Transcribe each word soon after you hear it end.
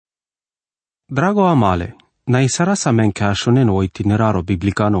Drago amale, na isara sa men ka shonen o itineraro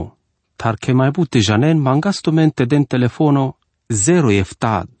biblicano, tar ke mai bute janen mangastumente den telefono 0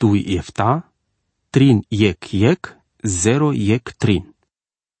 efta 2 efta, 3 yek 0 yek 3.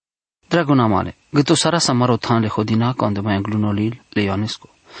 Drago amale, găto sara sa marotan le hodina quando mai glunolil le Ioanescu.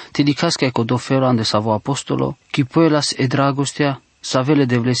 Ti dicas că eco dofero ande savo apostolo, ki puelas e dragostea, sa vele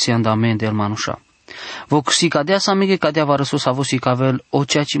devlesi andamende el manusha. Vok si cadea sa mege cadea va răsu savo si cavel o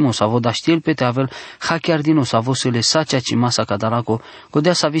ceacimo savo da știl pe te avel hachiardino savo să le sa ceacima sa cadalaco,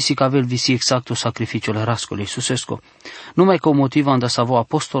 codea sa visi cavel visi exacto sacrificiul rascului Iisusescu. Numai că o motiva anda savo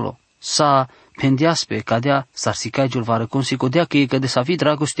apostolo, sa pendiaspe cadea sar sicaigiul va răconsi codea că e că de sa vi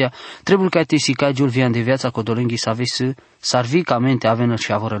dragostea, trebuie ca te sicaigiul vian de viața codolenghi sa visi sar vi ca mente avenă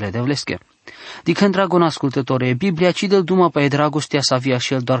și avorele devlesche. Dicând, dragon ascultătore, Biblia cidel duma pa e dragostea sa via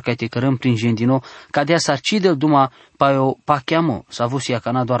și el doar ca te cărăm prin gendino, cadea sar cidel duma pa o pa cheamo, sa vusia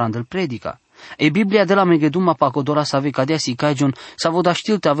cana doar andel predica. E Biblia de la megeduma pa codola sa ve cadea si caigion, sa voda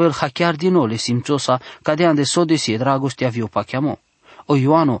știl te avel hachiar din nou le simțosa, cadea ande sodesi e dragostea vio pa cheamo. O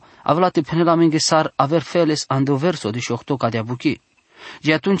Ioano, avlate pene la menge sar aver feles ande o verso de și octo cadea buchi.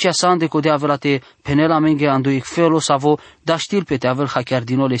 De atunci sa ande codea avelate penela menge ando ik felo savo da știl pe te avel hachiar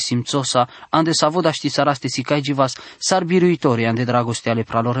din ole simțosa ande savo da ști saraste si caigivas sar biruitori ande dragostea le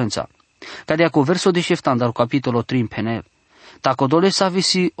pralorența. Cadea cu verso de șeftandar capitolo 3 penel. Taco dole sa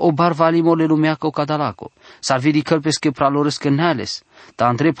visi o barvalimo le lumeaco cadalaco. Sar vidi călpesche pralorescă neales. Ta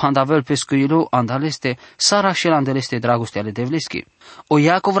întreb handavel pescuilo andaleste sara șel andeleste dragostea le devleschi. O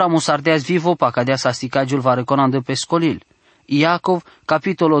Iacov ramos ardeaz vivo pa cadea sa sticagiul va reconandă pescolil. Iacov,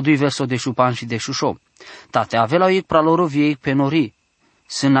 capitolul 2, verso de șupan și de șușo. Tate avela iec praloro vieic penori.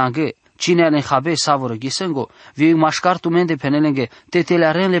 Sânagă, cine ale habe savoră ghisângo, vieic mașcar tumende penelenge, te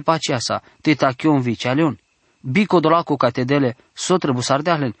telearen le paceasa, te tachion vicialion. Bico dolaco catedele, sotrăbu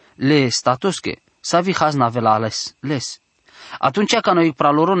sardealen, le statosche, sa vi hazna avela ales, les. Atunci ca noi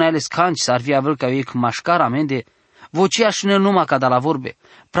praloro ne ales canci, s-ar vi avel ca iec mașcar amende, vocia șune numai ca da la vorbe,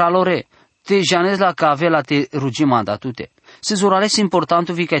 pralore, te janez la ca avela te rugima andatute. Se zurales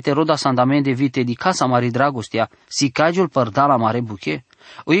importantul vi că te roda sandamende vite di casa mari dragostea, si cagiul părda la mare buche.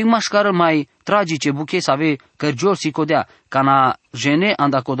 O ic mașcară mai tragice buche să ave cărgiol si codea, ca na jene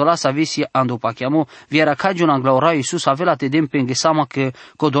anda codola să ave si ando pachiamo, viera cagiul anglaura Iisus avela te dem penge sama că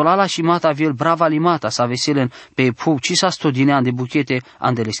codolala și mata viel brava limata să ave selen pe pu ci sa stodine ande buchete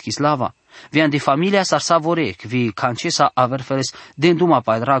ande le schislava. Vian de familia sar savorec, vi cancesa aver feles den duma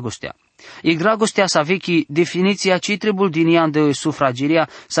pa dragostea. E dragostea sa vechi definiția ce trebuie din ea de sufragiria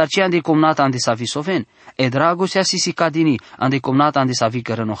sa ce ande comnata ande sa visoven. E dragostea sisica dini ande comnata ande sa vi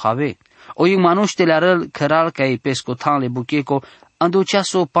cărănohave. O i manuștele arăl căral ca e pescotan le bucheco anducea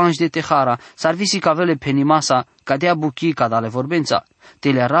so panj de tehara s-ar visi cavele penimasa ca dea buchi ca dale vorbența.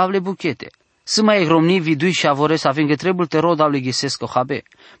 Te le aravle buchete. Să mai egromni vidui și avore să avem că trebuie te roda le ghisesc o habe.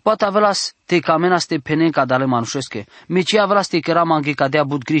 Poate avelas te camenas te penenca dale manușesche. Mici avelas te căra manghe ca dea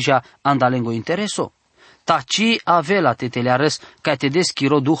bud grija andalengo intereso. Taci avela te teleares ca te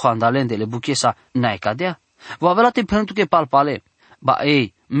deschiro duha andalendele buchesa n-ai cadea. Va avela te pentru că palpale. Ba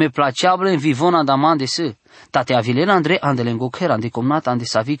ei, me placeable în vivon andaman de să. Tate avilena andre andelengo căra ande comnat ande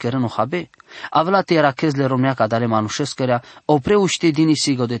savi cărăno habe. Avela te erachez le romnea ca dale manușescărea, o preuște dini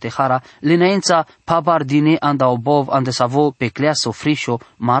sigo de tehara, lineența pabar dine anda obov ande savo pe clea sofrișo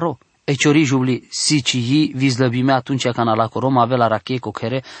maro. E ciorijubli sicii vizlăbime atunci ca na la corom avela racheco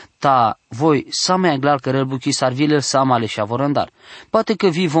căre, ta voi sa mai aglar cărăl buchi sarvilel samale și avorandar. Poate că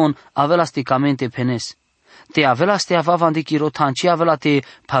vivon avela sticamente penes. Te avela ste avavan de chirotan, ci avela te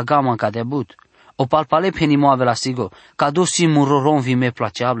pagaman ca de but. O palpale penimo avela sigo, ca dosi muroron vi me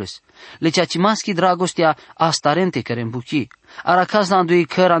placeables. Le ceacimaschi dragostea astarente care buchi. Aracaz la andui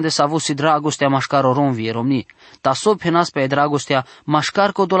căran de savosi dragostea mașcar oron vi romni. Ta so penas pe dragostea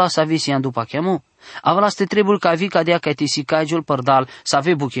mașcar codola sa visi andu pacheamo. Avela ste trebuie ca vi ca dea ca te si caigiul părdal să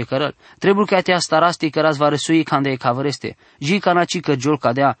ave buche cărăl. Trebuie ca te astaraste căraz va răsui cande e cavreste. Ji ca na ci cărgiol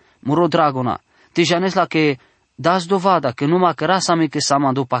ca dea, muro dragona. Te janes la că dați dovada că numai că rasa mică sam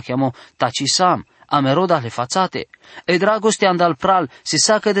andu pacheamo, taci sam, ameroda le fațate. E dragostea andal pral, se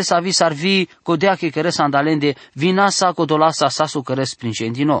sacă de savi sarvi, codea că cărăs andalende, vina sa codolasa sasu cărăs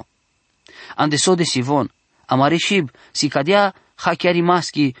plinșendino. Ande so de sivon, amarishib, si cadea hachiari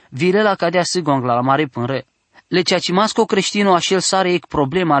maschi, vilela cadea sigongla la mare pânre. Le ceacimasco creștino așel sare ec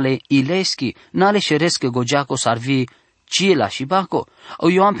problema le ileschi, n-ale șerescă gogeaco sarvi, ciela și baco. O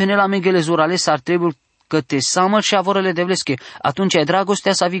Ioan penela megele zurale s-ar trebui că te samăl și avorele devlesche, atunci ai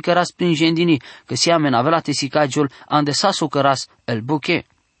dragostea să vii căras prin jendini, că si amen avela te sicagiul ande sasu căras el buche.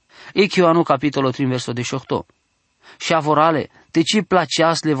 Ec Ioanu capitolul 3 verso 18. Și avorale, te ci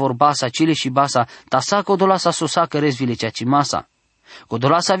placeas le vorbasa, cile și basa, ta sa codolasa sosa cărez vilecea ci masa.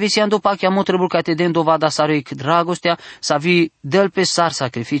 Codolasa visi ando pa chiamo trebul ca te den dovada saroic dragostea, sa vi del pe sar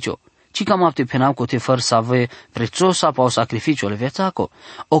sacrificio. Ci cam apte penam co te făr să ave prețosa pa o sacrificio le vețaco,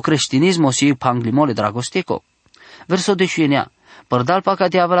 o creștinismo si panglimole dragosteco. Verso de șuenea, părdal pa ca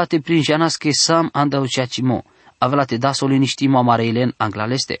te avea te prinjanas che sam andăucea cimo, avea te da soliniștimo amareilen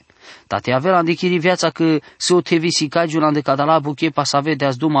anglaleste. Ta te avea îndichiri viața că se o te visi cagiul ande cadala buche pa să ave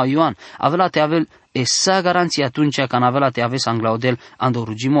de-ați duma Ioan, avea te avel esa garanție atunci când avea te aves anglaudel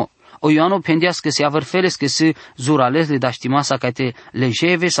andorugimo. O Ioano pendias că se avărfeles că se zurales le daștimasa ca te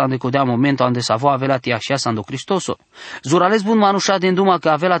lejeve să andecodea momentul ande să avea te așa să ando Cristoso. Zurales bun manușa din duma că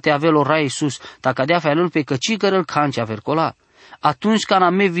avea te avel o rai Iisus, ta cadea felul pe căci cărăl canci avercola. Atunci când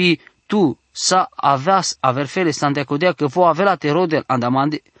amevi tu să aveas averfeles să andecodea că vo avea te rodel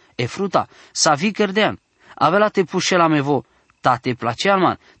andamande e fruta, să vi cărdean. Avea te pușela mevo, ta te placea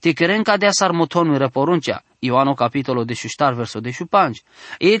man, te căren ca dea sarmotonul răporuncea. Ioan capitolul de șuștar verso de șupanci.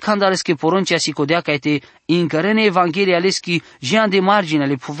 E candales că poruncea si codea ca te încărene Evanghelia leschi jean de margine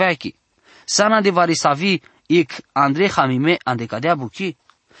le puvechi. Sana de varisavi ic Andrei Hamime ande cadea buchi.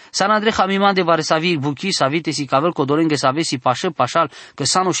 Sana Andrei Hamime ande varisavi buchi să vite si cavel codolenghe să avesi pașă pașal că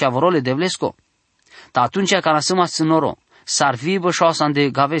sanu și avorole de vlesco. Ta atunci ca nasăma sânoro. S-ar vi bășoasa de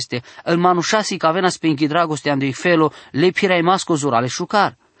gaveste, îl manușasi ca vena spenchi dragostea de felo, le pirai masco zurale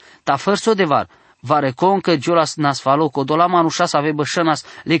șucar. Ta fărso de var, vare concă giolas nasfalo, codola manușas ave bășănas,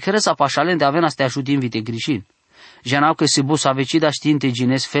 le cărăsa pașalen de avena să te ajutin vite grijin. Janau că se bus avecida știinte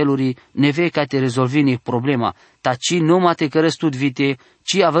gines feluri, neve ca te rezolvini problema, ta ci nu ma te cărăs tut vite,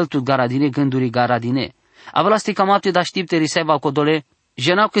 ci avel tut garadine gânduri garadine. Avel asti cam apte da știpte risaiva codole,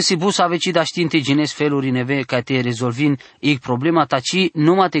 Janau că si bus aveci da știinte gines feluri neve ca te rezolvin ic problema ta ci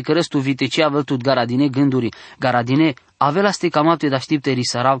numai te cărăs tu vite ci avel tut garadine gânduri. Garadine avel asti cam apte da știpte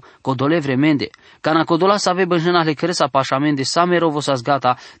risarav codole vremende. Ca na codola să ave băjâna le cărăs apașamende sa merovo să-s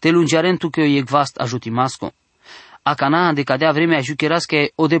gata te lungearen tu că o iec vast ajutimasco. A cana de cadea vremea jucherască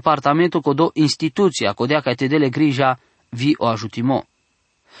o departamentul codo instituția codea ca te dele grija vi o ajutimo.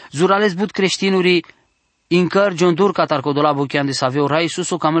 Zurales but creștinurii incăr John catar codola bochean de saveu rai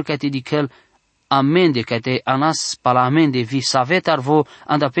suso camel ca te dicel amende ca te anas pala amende vi savetar vo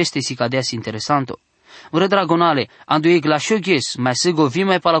anda peste si cadeas interesanto. Vră dragonale, andu e glașoghes, mai sigo vi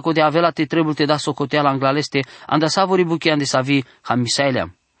mai pala codea avela te trebuie te da socotea la anglaleste, anda savori bochean de savi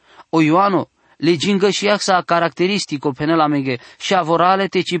hamisaileam. O Ioano, le gingă și axa caracteristico penela mege și avorale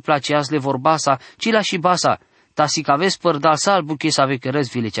te ci placeas le vorbasa, ci la și basa, ta si caves părdal sal buche să ave cărăz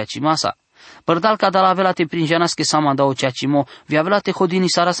vile cea cimasa. Părdal ca da la vela te prinjanas că sama da o ceacimo, vi avela te hodini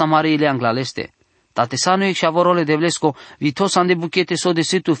sara samareile anglaleste. Tate sanu ec și avorole de vlesco, vi tos ande buchete so de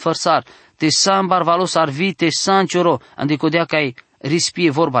situ fărsar, te san barvalos ar vi, te san cioro, ande codea cai rispie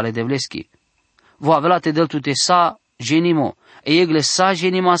vorbale de vleschi. Vo avela te deltu te sa genimo, e egle sa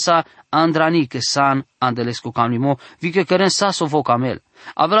genima sa andrani că san andelesco camlimo, vi că căren sa so vo camel.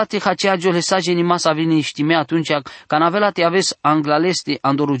 Avela te hacea giolesa genima sa vini știme atunci ca n-avela te aves anglaleste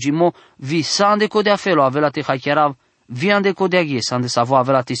andorugimo, vi sa ande codea felo, avela te hachiarav, vi ande codea ghes, ande savo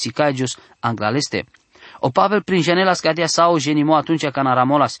avela te sicaigios anglaleste. O Pavel prin janela scadea sau genimo atunci ca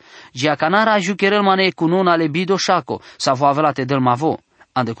naramolas, gia canara jucherel mane cununa le bido șaco, savo avela te del mavo.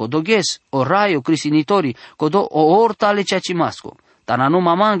 Ande codo ghes, o raio crisinitori, codo o orta le ceacimasco. Dar nu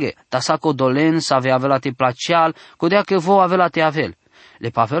mamange, ta sa codolen să avea te placeal, codea că vo avea te avel. Le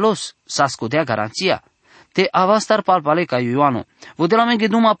pavelos sa scodea garanția. Te avastar palpale ca Ioano. Vo de la menge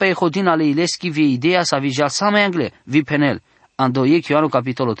duma pe hodina le ileschi vi ideea sa vijal sama angle, vi penel. Ando iec Ioanu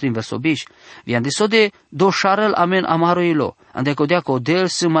capitolul 3 verso 5. Vi ande so de doșarel amen amaroilo. Ande codea codel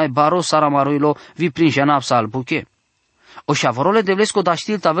să mai baro sar amaroilo vi prin janap sa albuche. O șavorole de vlesco da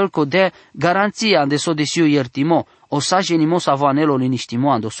știl tavel codea garanția ande so de siu iertimo. O sa genimo sa vo anelo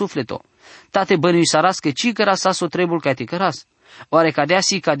liniștimo ando sufleto. Tate bănui saras că ci căra sa so trebul ca te căras. Oare cadea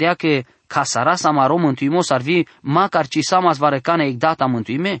si cadea că ca saras amaro mântuimo s-ar vi macar ci samas varecane ec data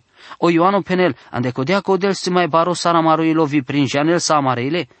mântuime? O Ioano penel, ande codea codel să mai baro sar amaroilo vi prin janel sa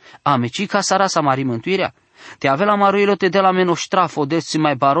amareile? Ameci ca saras amari mântuirea? Te avea amaroilo te de la meno ștrafo de să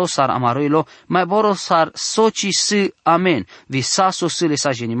mai baro sar amaroilo, mai baro sar soci s amen, vi saso s le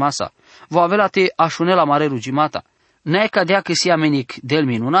sa genimasa. Vo avea te așunel amare rugimata. N-ai cadea că si amenic del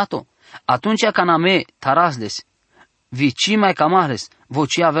minunato? Atunci ca name tarasles, vici mai camales,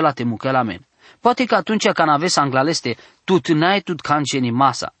 voci avea te muchel men. Poate că atunci ca n-aveți anglaleste, tut n-ai tut canceni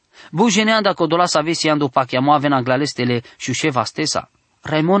masa. Bujenea da codola să aveți iandu pachiamo aven anglalestele șușeva stesa.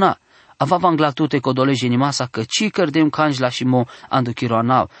 Raimona, avava anglatute codole genimasa că ci cărdem canci la și mo andu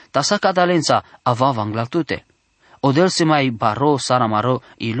chiroanav, ta sa cadalența avava anglatute. Odel se mai baro sara maro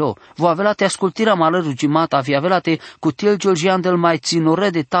ilo. Vo avelate ascultira mală rugimata, vi avelate cutil georgian del mai ținore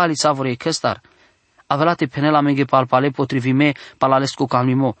de tali savore căstar. Avelate penela menge palpale potrivime palalescu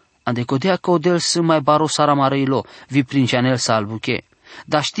camlimo. Andecodea că odel se mai baro sara maro ilo, vi princeanel salbuche.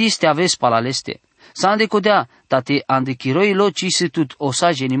 Dar știți te aveți palaleste. Să andecodea, tate andechiroi lo ci se tut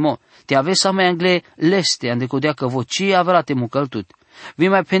osa genimo. Te aveți să mai angle leste, andecodea că voci avelate mucăltut. Vi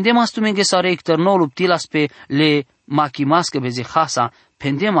mai pendem astumenge sa reictărnou luptilas pe le machimască beze hasa,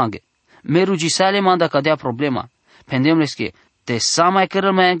 pendem ange. Merugisale manda cadea problema. Pendem lesche, te sa mai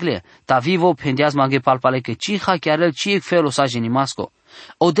cărăl mai angle, ta vivo pendeaz mange palpale că ci ha chiarel ci ec felo sa genimasco.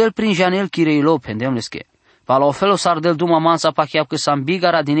 Odel prin janel chireilo pendem lesche. Pala o felo sardel duma mansa pacheau că sa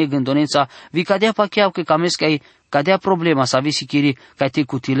ambigara din gândonența, vi cadea pacheau că camesc ai cadea problema sa vi sichiri ca te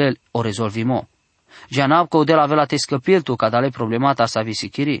cutilel o rezolvimo. Janab că odel avea la te scăpiltu ca dale problemata sa vi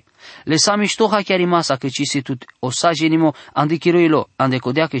sichiri. Le sa mișto ha chiar masa că ci si tut o sa genimo andichiroilo,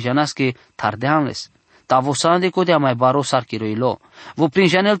 andecodea că janasche tardeanles. Ta vo sa andecodea mai baro sar chiroilo. Vo prin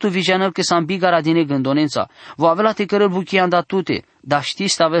janel tu vi janel că sa ambigara din gândonența. Vo avea la te cărăl buchia andatute, dar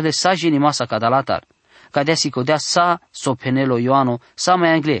știți ta avea le sa genimasa ca dalatar. Cadea si codea sa sopenelo Ioano, sa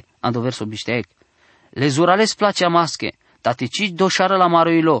mai angle, ando verso bișteec. Le zurales placea masche, tate ci doșară la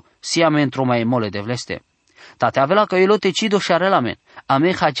maroilo, si amen într-o mai mole de vleste. Tate avea că ilo te ci doșară la men,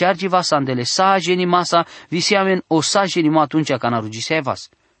 ame haceargi vas andele sa geni masa, visi amen o sa geni atunci ca narugise vas.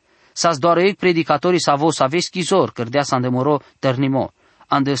 Sa-ți doară ec predicatorii sa vos aveți schizor, cărdea sa îndemoro tărnimo.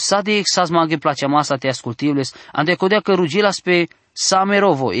 Ande sa de ec sa-ți maghe placea masa te ascultibles, ande codea că rugilas pe sa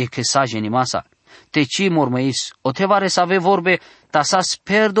merovo ec sa geni masa. Te ci mormăis, o te vare să ave vorbe, ta sa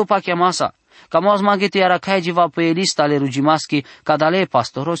sper după cheamasa. Cam oaz maghete iar acaigiva pe elista ale rugimaschi, ca dale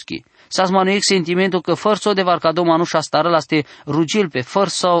pastoroschi. Sa-ți manuiec sentimentul că făr s-o de varcado manușa starălas te rugil pe făr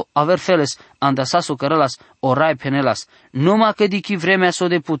sau aver feles, andasasu cărălas, orai penelas. Numai că dichi vremea s-o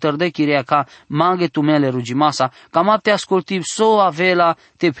de putărdă chirea ca maghe tumele rugimasa, cam apte ascultiv s-o avela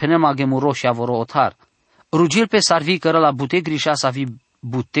te pene maghe muroși avoro otar. Rugil pe sarvi cărăla bute grișa să vi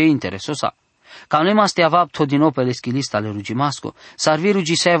bute interesosa. Cam nema ste avab tot din nou pe leschilista le rugimasco, sarvi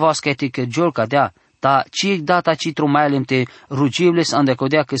rugisea voască că jol cadea, ta ciec data citru mai alemte rugibles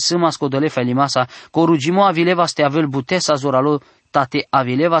andecodea că sâmasco dole felimasa, co rugimo avileva ste avel butesa zoralo, tate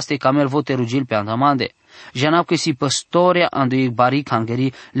avileva ste camel vote rugil pe andamande. Janap că si păstoria anduic baric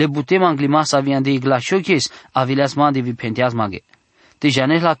hangeri, le butem anglimasa vi andeic la șoches, avileas mande vi penteaz maghe. Te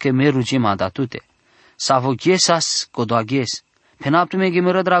janela că me rugim adatute. Savoghesas codoaghes. Penaptume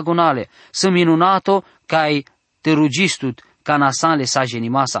gemără dragonale, să minunato cai te rugistut ca nasanle sa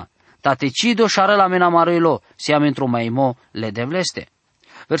genimasa. Tate cido șară la mena marăilo, siam într-o maimo le devleste.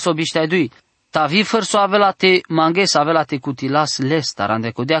 Verso biștea dui, ta vi fărso avela te manges avela te cutilas lestar,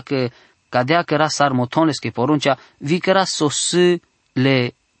 andecodea că cadea că ras armotonles că poruncea, vi că ras sosă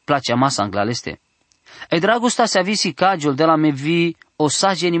le placea masa anglaleste. E dragosta se avisi cagiul de la me vi o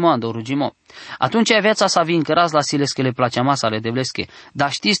sa genimando rugimo. Atunci viața sa vi încărați la siles că le placea masa le devlesche,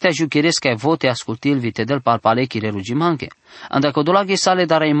 dar știți te ajucheresc ai vote ascultil vite del palpalechire rugimanche. Andacodolaghe sale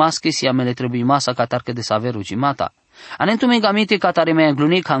dar ai masche si amele trebuie masa ca tarcă de save rugimata. Anentume gamite ca tare mai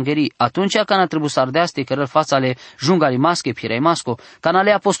înglunic hangeri, atunci ca na trebuie să ardeaste cărăl fața le jungali masche pirai masco, ca na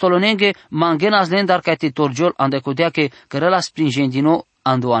le apostolonenge mangenas lendar ca te torgiol andacodea că cărăla springendino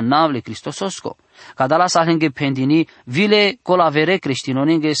ando annavle Cristososco. Cadala sa lângă pendini, vile colavere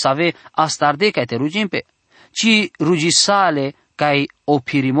creștinonenge să ave astarde ca te rugimpe. Ci rugisale ca o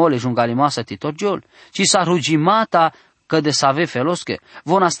pirimole jungalimasa ti torgiol. Ci sa rugimata că de să ave felosche.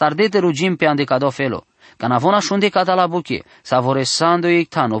 Von astarde te rugimpe ande cadă felo. Ca na von așunde cada la buche. Savoresando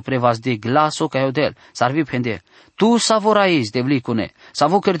ictan o prevas de glaso ca odel. Sarvi pende. Tu savoraiz de vlicune.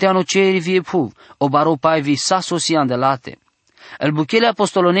 Savo cărteano ceri vie puv. O baropai vi sa sosian de late. El buchele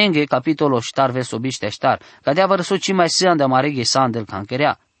apostolonenge, capitolo ștar verso biște ștar, cadea vărso ci mai sean de mareghe sandel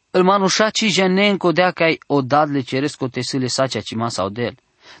cancherea. El manușa ci jenenco dea cai o dadle ceresco tesile sacea ci masa odel.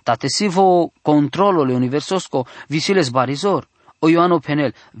 Tate sivo controlole universosco visiles barizor. O Ioano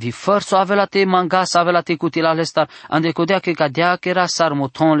penel, vi fărso avela te mangas avela te cutilale star, andecodea că cadea că era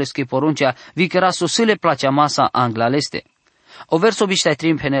sarmotonles că poruncea, vi că era sosile placea masa anglaleste. O verso biște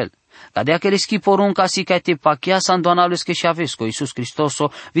trim penel. Cadea că leschi porunca si ca te pachea sa îndoanables că și aveți cu Iisus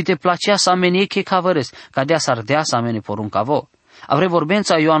Hristoso, vi te placea să amenie che cavăres, cadea să ardea să amene porunca vo. Avre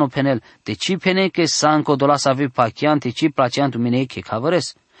vorbența Ioanu penel, te ci pene că sa încodola să ave pachean, te ci placea întumine che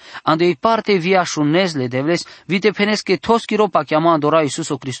cavăres. Ando ei parte via șunezle devles, vi te penes că toți chiro pacheama adora Iisus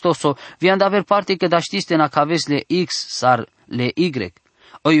Hristoso, vi and aver parte că da știste na cavesle X sar le Y.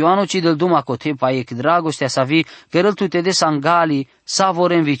 O Ioanu ci del duma cote pa ec dragostea sa vi, cărăl tu te des angali, sa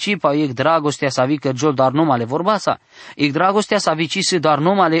vor învici pa ec dragostea sa vi, cărgiol dar numale vorbasa. Ec dragostea sa vi ci dar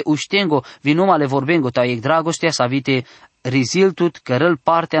numale uștengo, vi numale vorbengo, ta ec dragostea sa vi te rizil tut, cărăl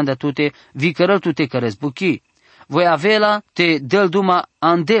parte andătute, vi cărăl tu te cărăz buchi. Voi avela te del duma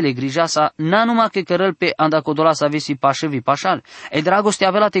andele grijasa, na numai că cărăl pe andacodola sa visi pașă vi pașal. E dragostea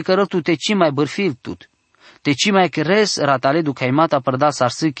avela te cărăl tu te ci mai bărfil tut. Te ci mai cres ratale du caimata părda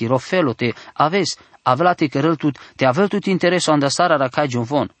sarsâchi, rofelo te aves, avela te cărăl tut, te avel tut interesul andăsara racai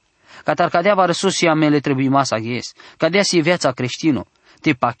giunvon. Catar cadea va răsusi amele trebuie masa ghes, cadea si viața creștino.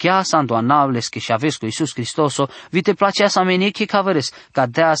 Te pachea sa îndoanavles că și aveți cu Iisus Hristoso, vi te placea să ameneche cavăres,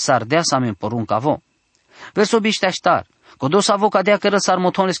 cadea sardea să amen porunca vo. Verso biște aștar, codos avo cadea că răsar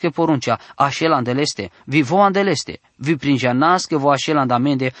motones că poruncea, așel andeleste, vi vo andeleste, vi pringeanas că vo așel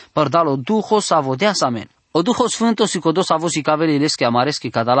andamende, părdalo duhos avo dea să amen. O duho sfânto si codos avo si cavele lesche amaresche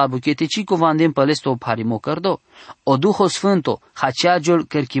cadala buchete ci cu vandem pălesto o parimo cărdo. O duho sfânto haceagiol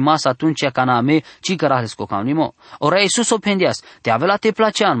cărchimas atunci ca name ci cărahesco camnimo. Ora Iisus o pendias, te avela te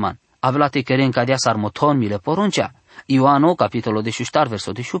placean man, avela te căren cadea sarmoton mile poruncea. Ioan, capitolul 17,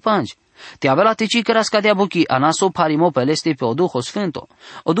 versul 15. Te avela te ci căras cadea buchi, anaso parimo păleste pe o duho sfânto.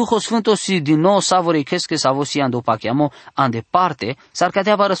 O duho sfânto si din nou savore chesche savo si ando pachiamo ande parte, sar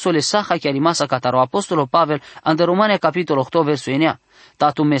cadea va răsole saha chiarimasa cataro apostolo Pavel ande Romania capitolul 8, versul 9.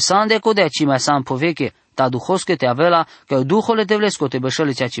 Tatu mesande codea ci mai san poveche, ta duhosche te avela că duhole devlesco te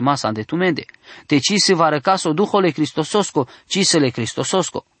bășăle cea ci masa ande tumende. Te ci se va răcaso duhole cristososco, ci se le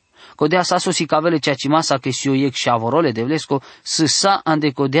cristososco. Codea saso si cavele cea ci masa că si o iec și avorole devlesco, sa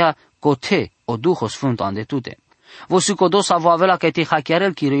ande codea cote o duho sfânto ande tute. Vosi codos avo avela că te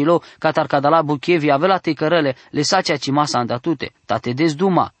hachiarel chiruilo, catar cadala buchevi avela te cărăle, lesa cea ci masa andatute, ta te des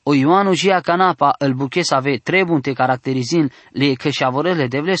duma. O Ioanu jia canapa, îl buches ave trebun te caracterizin le că și avorele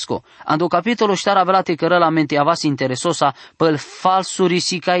devlesco. Ando capitolul ștar avela te cărăla mente avas interesosa pel falsuri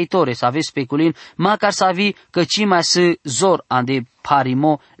sicaitore, să aveți speculin, macar să avi că ci mai să zor ande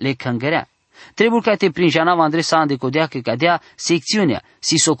parimo le căngărea. Trebuie ca te prinjanava Andresa ande codea că cadea secțiunea,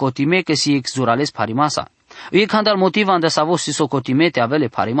 si socotime că si exurales parimasa. E candal motiva ande să si socotime te avele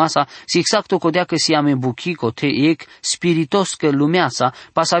parimasa, si exact o codea că si ame buchi cote ec spiritos că lumeasa,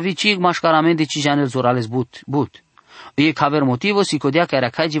 pasavici ec mașcaramen de cijanel zurales but. E caver motivo si codea că era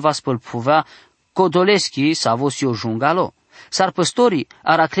caigi va spălpuvea codoleschi să si o jungalo. Sar păstorii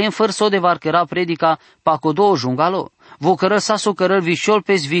araclen fără să o devarcăra predica pa codo o jungalo. Vo cărăl saso cărăl vișol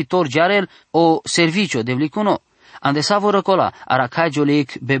pes viitor jarel o servicio de vlicuno. Ande sa vor răcola, aracagiole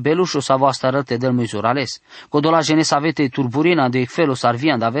ec bebelușo sa vo astarălte del muzurales. Codola jene savete turburina de ec felo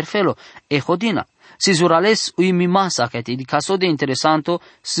sarvian da ver felo, e hodina. Si zurales ui mimasa că te dicaso de interesanto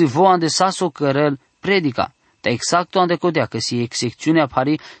si vo ande saso cărăl predica. Ta exacto ande codea că si secțiunea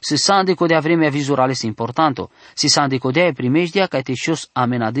pari si sa ande codea vremea vizurales importanto, si sa ande codea e primejdia ca te șos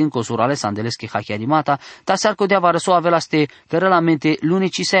amenadin co zurales andelesche hachiarimata, ta sar codea va răso avela ste cărălamente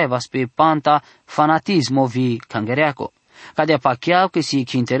lunici saevas pe panta fanatismo vi cangereaco. Cadea pacheau că si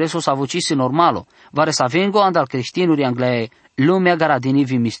che intereso sa vocisi normalo, vare sa vengo andal creștinuri anglae lumea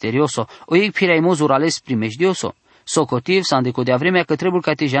garadinivi misterioso, o ei piraimo zurales primejdioso. Socotiv s-a îndecodea vremea că trebuie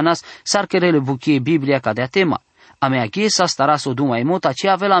ca te janas s-ar cărele buchie Biblia ca de-a tema. A mea ghesa staras o duma emot,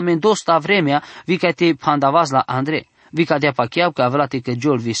 aceea avea la mendosta vremea, vi ca te pandavaz la Andre. Vi ca de-a pacheau că avea te că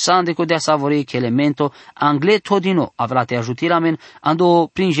giol vi s-a îndecodea savorei că elemento angle todino, avea te ajutila men, ando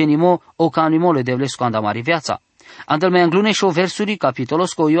pringenimo o canimole de vlesco andamari viața. Andel mai anglune și o versuri,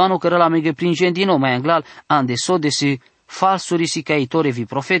 capitolos că Ioanu cără la mege pringendino mai anglal, ande so de si falsuri sicaitore vi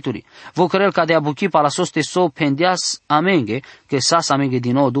profeturi. Vo cărel ca de abuchi pa la soste so pendeas amenge, că sas amenge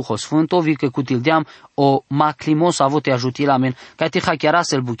din nou Duho Sfânto, vi că cutildeam o maclimos avote ajutila amen, ca te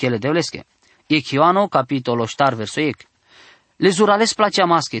hachiaras el buchele de vlesche. Ec Ioano, capitolo ștar verso ec. Le zurales placea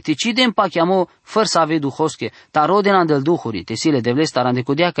masche, te cidem pachiamo făr să ave duhosche, ta roden andel duhuri, te sile de vles taran de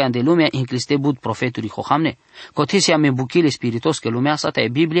codea ca ande lumea incliste bud profeturi hohamne. Cotesia me buchile spiritos că lumea sa ta e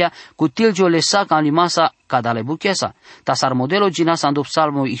Biblia, cu tilgio le sa ca limasa ca dale buchesa. Ta sar modelo ginas andop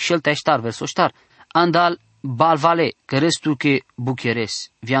salmo ixel ta ștar verso ștar. Andal balvale, că restul că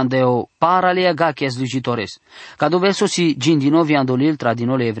bucheres, viandeo parale agache slujitores. Ca do verso si gindino viandolil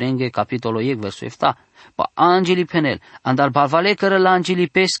tradinole evrenge capitolo ec verso efta. Pa angeli penel, andal balvale cără la angeli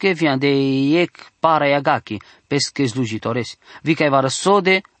pesche viande ec para agaki, pesche slujitores. Vica va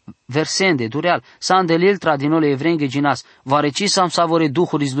răsode versende dureal, sandelil tradinole evrenge ginas, va reci sam savore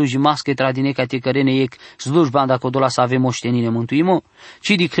duhuri slujimasche tradine ca te cărene ec slujba anda codola să avem moștenine mântuimo,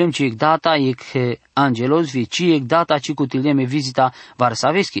 ci dicrem ci ec data ec angelos vi ci ec data ci cutileme vizita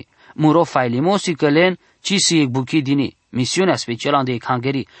varsaveschi. Muro failimosi călen Ci si buchi dini, misiunea specială ande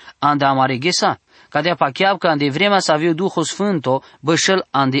hangeri, ande amare gesa, cadea pacheab că ande vremea să aviu Duhul Sfânto, bășel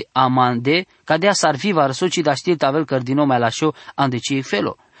ande amande, cadea s-ar fi varsoci da știl tavel cărdino mai lașo ande ce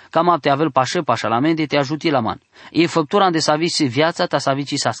felo. Cam apte avel pașă pașalamende te ajuti la man. E făptura ande să avici viața ta să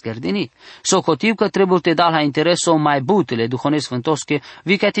avici să scărdeni. Socotiv că trebuie te da la interesul mai butele duhonesc sfântosche,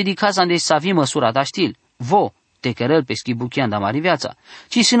 vi că te dicaz ande să avi măsura ta știl. Vo, te cărăl pe schibuchian da mari viața.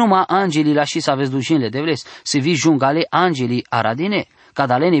 Ci si numai angelii la și să aveți dușinile de vles, să vi jungale angelii aradine.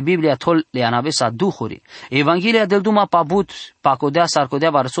 Cadalene Biblia tol le anavesa duhuri. Evanghelia del duma pabut, pacodea sarcodea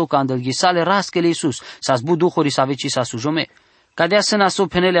varsoca andel ghisale raskele Iisus, sa zbu duhuri să aveci să sujome. Cadea să nasu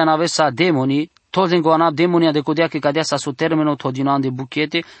penele anavesa demonii, tot din goanab demonia de codea că cadea să su termeno todinan de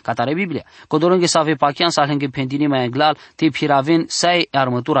buchete, catare Biblia. Codorânghe să ave pachian să alhenghe pendini mai eglal, te piraven sai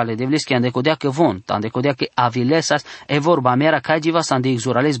armătura le devleski ande codea că von, ande codea că avilesas, e vorba mera cagiva să ande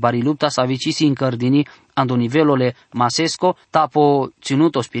exurales bari lupta să avicisi încărdini ando nivelole masesco, tapo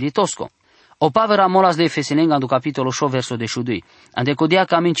ținuto spiritosco. O pavera molas de Efesenenga do capitolo 6 verso 12. Ande codia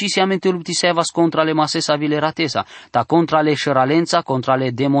că amincisi amente luptisevas contra le masesa vile ratesa, ta contra le șeralența, contra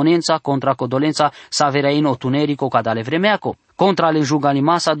le demonența, contra codolența sa verein otunerico cadale vremeaco, contra le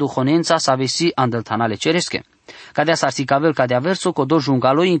jugalimasa duhonența sa vesi andăltanale ceresche. Cadea sarsicavel cadea verso codo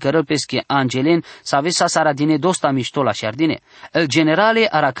jungaloi încărăl pesche angelen sa vesa saradine dosta miștola și ardine. El generale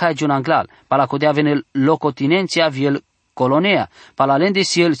aracai giun anglal, pala codea venel locotinenția viel colonea, palalende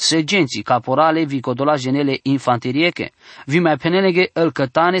si el segenții, caporale, vi codola genele infanterieche, vi mai penelege el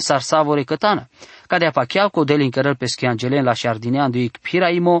cătane sar savore cătană, cadea pacheau codele încărăl pesche angelen la și ardinean de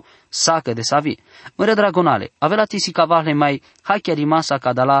piraimo sacă de savi. Măre dragonale, avea tisi cavahle mai hachia rimasa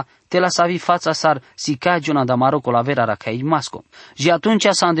cadala te la savi fața sar si cagiuna da Marocco la vera racai masco. Și atunci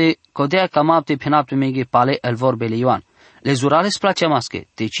s-a de codea camapte penapte mege pale el vorbele Ioan. Le zurales place masche,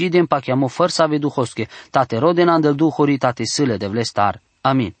 decidem pachiamo făr să ave duhosche, tate roden andel duhori, tate sile de vlestar.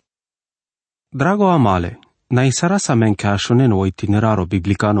 Amin. Drago amale, na isara sa mencașonen o itineraro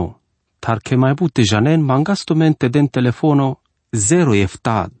biblicano, tar che mai bute janen mangastomente den telefono 0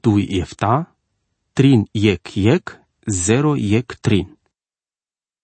 efta 2 efta, trin yek 0 yek trin.